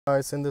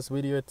Guys, in this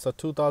video it's a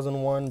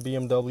 2001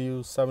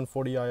 BMW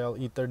 740iL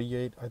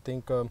E38. I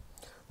think a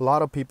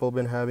lot of people have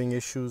been having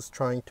issues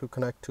trying to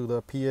connect to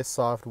the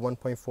PSoft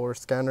 1.4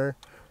 scanner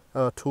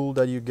tool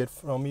that you get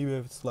from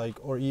eBay. It's like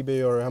or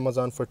eBay or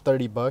Amazon for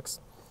 30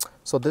 bucks.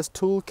 So this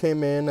tool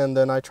came in and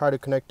then I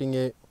tried connecting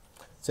it.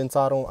 Since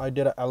I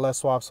did a LS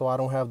swap, so I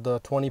don't have the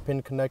 20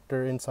 pin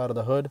connector inside of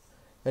the hood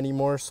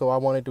anymore, so I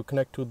wanted to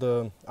connect to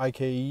the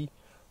IKE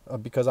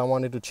because I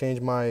wanted to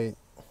change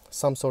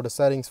some sort of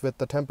settings with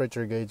the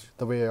temperature gauge,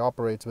 the way it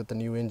operates with the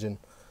new engine,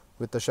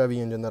 with the Chevy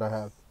engine that I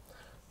have.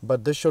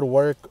 But this should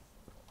work,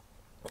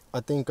 I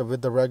think,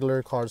 with the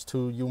regular cars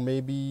too. You may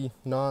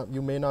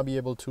not be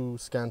able to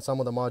scan some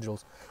of the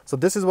modules. So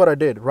this is what I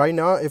did. Right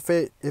now, if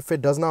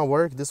it does not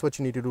work, this is what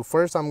you need to do.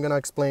 First, I'm gonna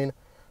explain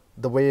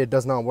the way it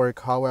does not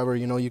work. However,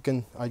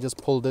 I just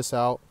pulled this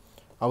out.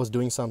 I was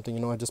doing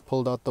something, I just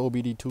pulled out the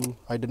OBD2.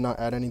 I did not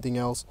add anything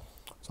else.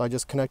 So I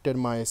just connected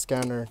my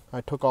scanner. I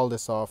took all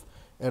this off.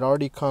 It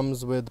already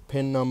comes with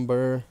pin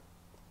number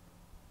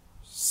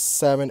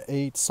 7,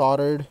 8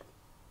 soldered,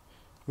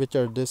 which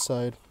are this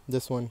side,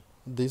 this one.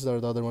 These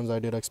are the other ones I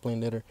did explain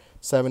later.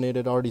 7, 8,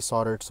 it already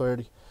soldered. So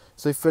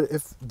if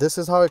this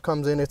is how it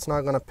comes in, it's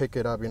not gonna pick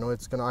it up.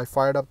 I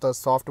fired up the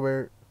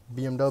software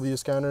BMW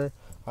scanner.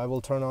 I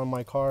will turn on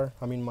my car.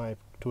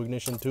 To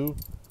ignition 2.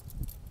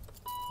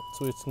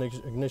 So it's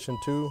ignition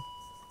 2.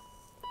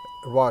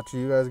 Watch,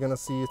 you guys gonna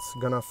see it's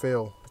gonna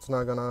fail. It's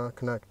not gonna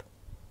connect.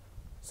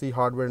 See,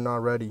 hardware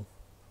not ready.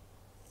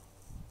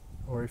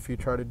 Or if you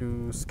try to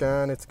do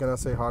scan, it's gonna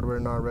say hardware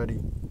not ready.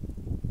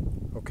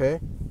 Okay?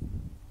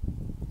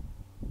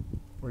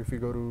 Or if you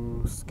go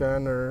to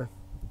scanner,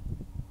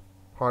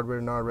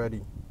 hardware not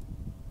ready.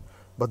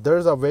 But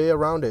there's a way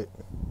around it.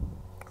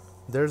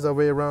 There's a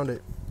way around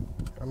it.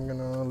 I'm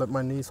gonna let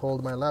my niece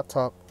hold my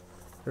laptop.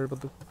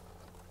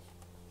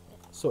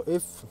 So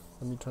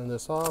let me turn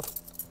this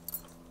off.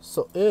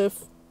 So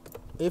if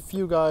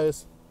you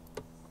guys,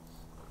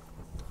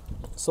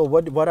 so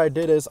what I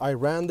did is I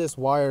ran this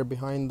wire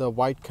behind the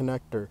white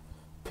connector,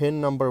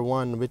 pin number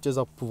 1, which is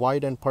a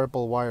white and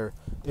purple wire,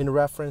 in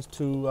reference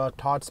to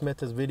Todd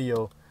Smith's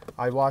video.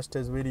 I watched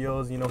his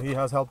videos. He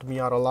has helped me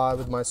out a lot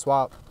with my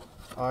swap.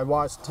 I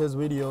watched his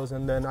videos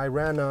and then I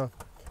ran a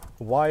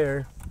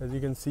wire. As you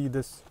can see,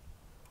 this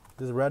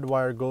red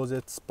wire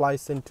it's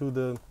spliced into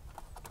the,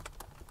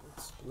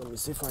 let me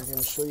see if I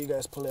can show you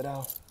guys, pull it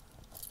out.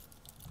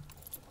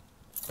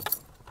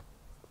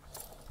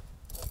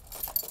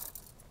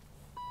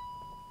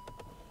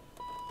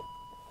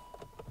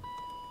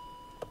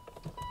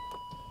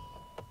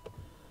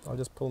 I'll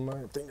just pull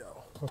my thing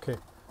out. Okay,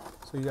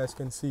 so you guys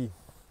can see.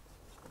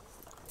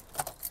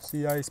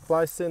 See, I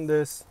spliced in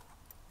this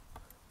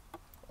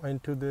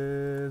into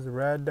this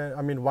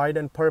white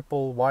and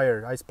purple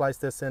wire. I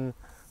spliced this in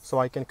so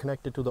I can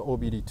connect it to the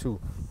OBD2.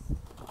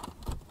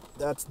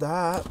 That's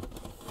that.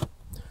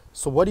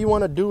 So what you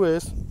want to do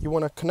is you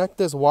want to connect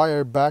this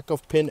wire back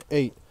of pin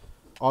 8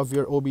 of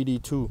your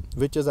OBD2,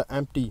 which is an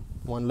empty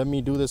one. Let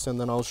me do this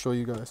and then I'll show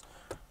you guys.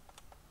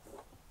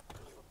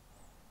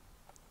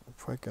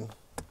 If I can.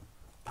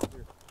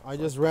 I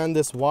just ran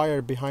this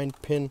wire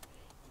behind pin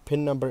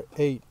number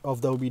 8 of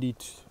the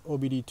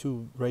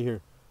OBD2 right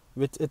here.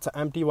 It's an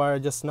empty wire. I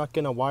just snuck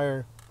in a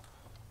wire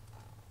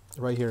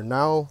right here.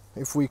 Now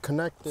if we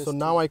connect this, so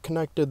now I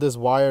connected this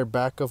wire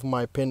back of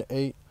my pin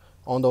 8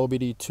 on the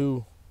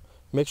OBD2.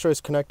 Make sure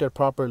it's connected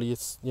properly.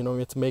 It's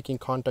making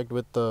contact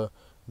with the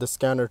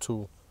scanner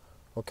tool.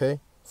 Okay,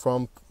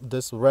 from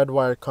this red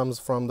wire comes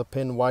from the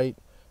pin white.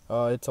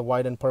 It's a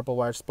white and purple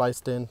wire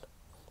spliced in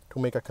to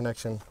make a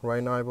connection.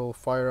 Right now I will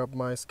fire up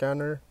my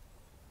scanner,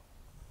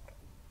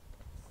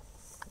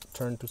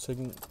 turn to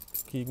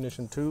key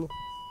ignition 2.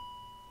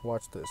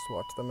 Watch this,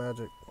 watch the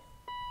magic.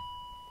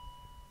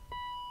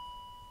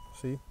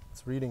 See,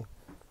 it's reading.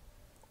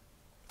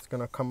 It's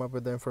gonna come up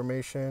with the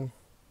information,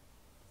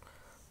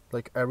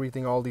 like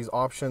everything, all these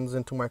options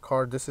into my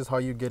car. This is how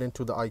you get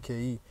into the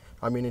IKE,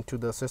 into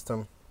the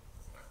system.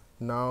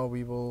 Now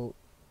we will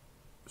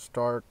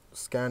start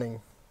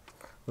scanning.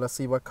 Let's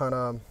see what kind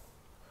of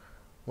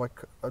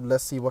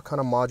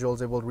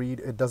modules it will read.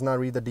 It does not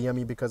read the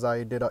DME because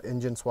I did an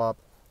engine swap,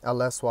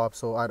 LS swap,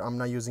 so I'm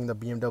not using the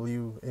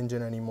BMW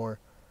engine anymore.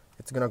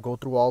 It's gonna go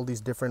through all these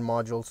different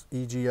modules.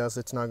 EGS,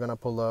 it's not gonna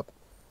pull up.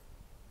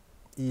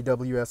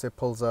 EWS, it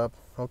pulls up.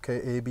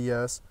 Okay,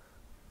 ABS,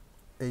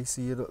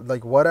 AC,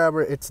 like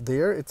whatever it's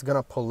there, it's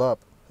gonna pull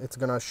up. It's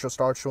gonna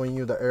start showing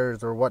you the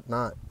errors or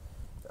whatnot.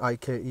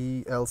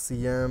 IKE,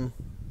 LCM.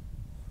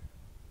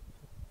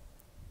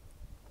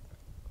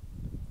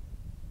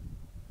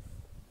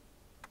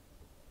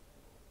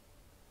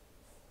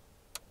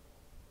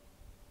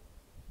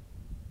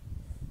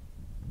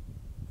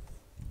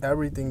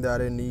 Everything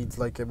that it needs,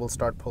 like it will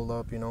start pull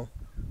up.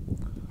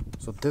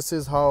 So this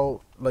is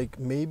how, like,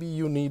 maybe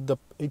you need a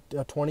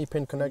 20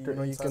 pin connector. You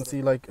know, you can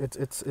see like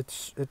it's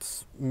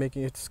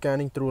making, it's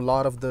scanning through a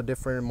lot of the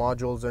different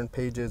modules and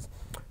pages.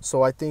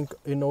 So I think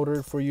in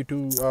order for you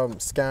to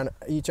scan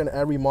each and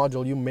every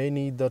module, you may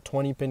need the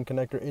 20 pin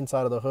connector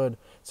inside of the hood.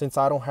 Since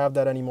I don't have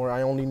that anymore,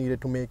 I only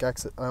needed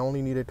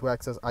to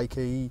access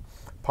IKE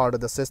part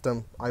of the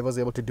system. I was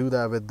able to do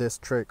that with this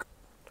trick.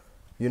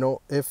 You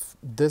know, if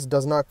this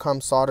does not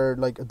come soldered,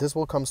 like this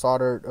will come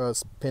soldered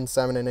pin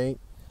 7 and 8.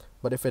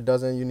 But if it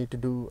doesn't, you need to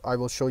do, I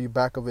will show you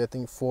back of it, I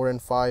think 4 and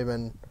 5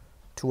 and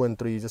 2 and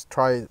 3. Just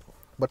try it.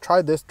 But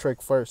try this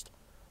trick first.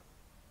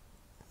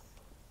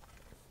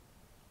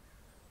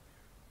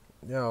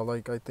 Yeah,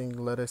 like I think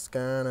let it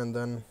scan and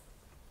then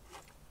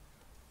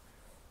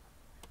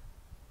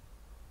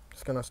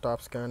it's gonna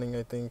stop scanning,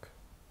 I think.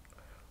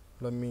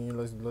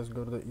 Let's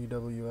go to the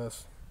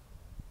EWS.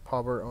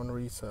 Power on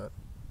reset.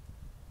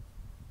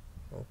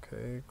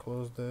 Okay,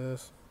 close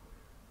this.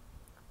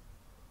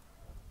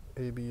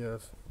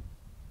 ABS.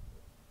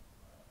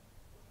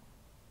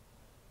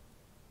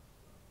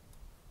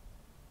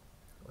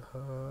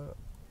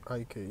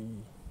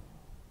 IKE.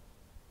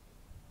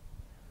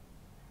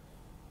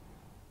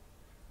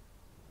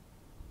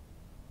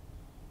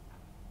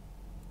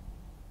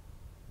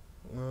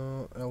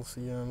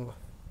 LCM.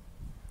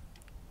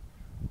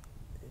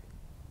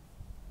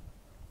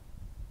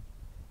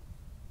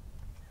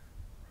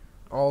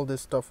 All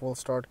this stuff will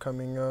start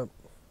coming up.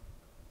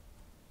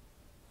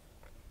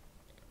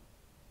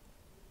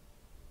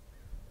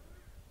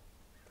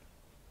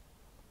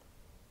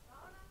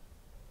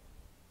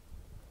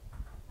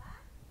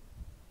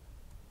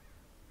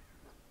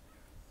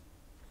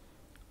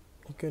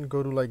 You can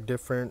go to like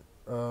different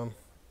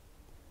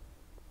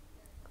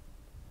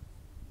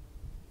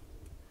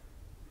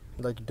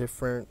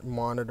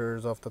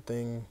monitors of the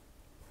thing.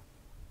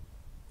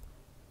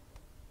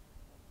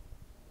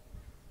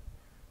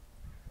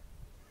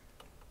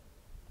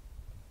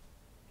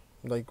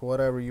 Like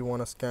whatever you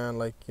want to scan,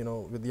 like, you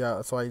know, with,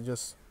 yeah, so I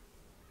just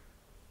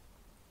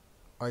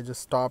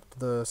stopped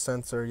the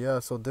sensor. Yeah,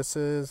 so this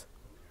is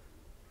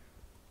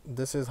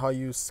how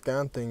you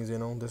scan things, you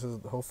know. This is,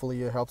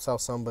 hopefully it helps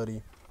out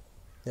somebody.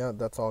 Yeah,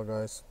 that's all,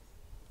 guys.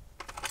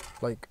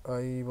 Like,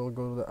 I will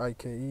go to the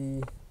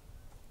IKE.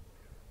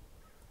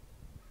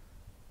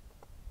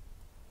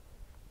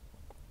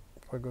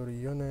 If I go to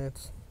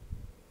units,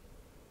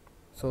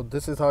 so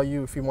this is how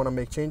you, if you want to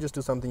make changes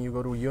to something, you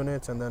go to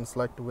units and then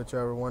select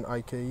whichever one,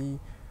 IKE,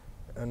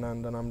 and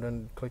then I'm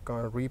then click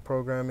on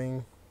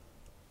reprogramming.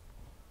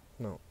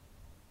 No.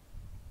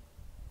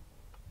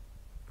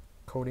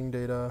 Coding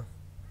data,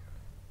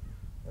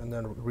 and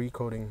then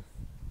recoding.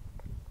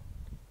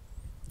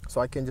 So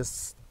I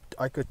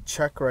could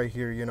check right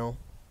here, you know,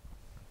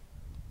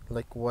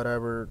 like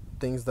whatever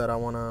things that I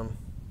want to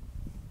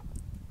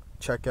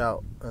check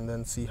out and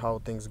then see how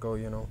things go,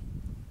 you know.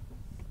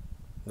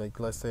 Like,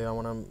 let's say I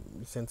want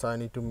to, since I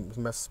need to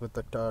mess with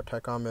the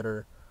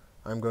tachometer,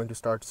 I'm going to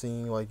start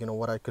seeing, like, you know,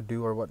 what I could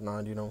do or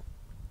whatnot, you know.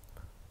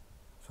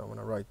 So I'm going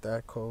to write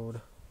that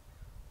code.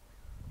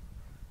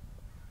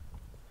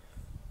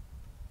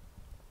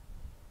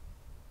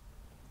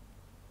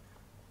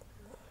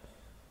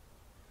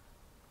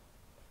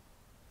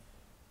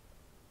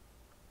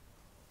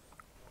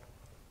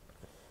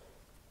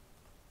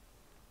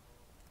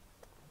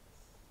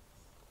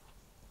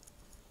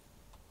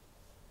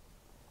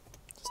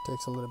 Just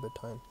takes a little bit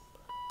of time.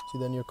 See,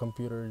 then your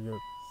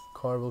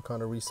car will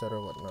kind of reset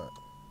or whatnot.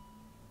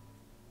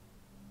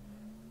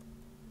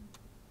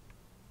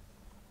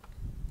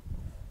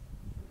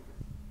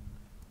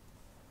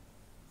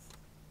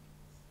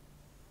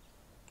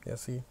 Yeah,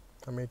 see,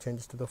 I made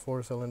changes to the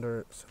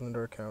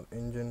cylinder count,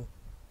 engine.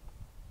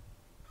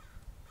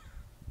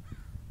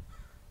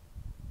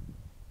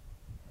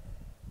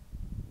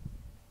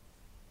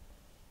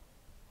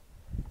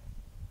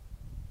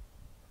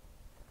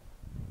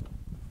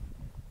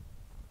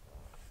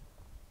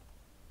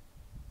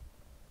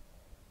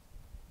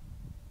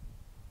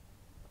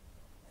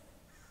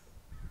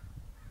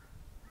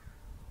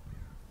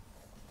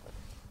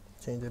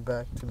 Change it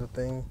back to the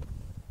thing.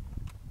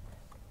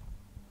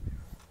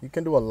 You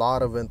can do a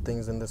lot of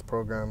things in this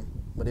program.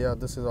 But yeah,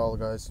 this is all,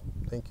 guys.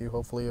 Thank you.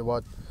 Hopefully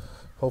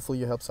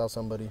it helps out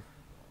somebody.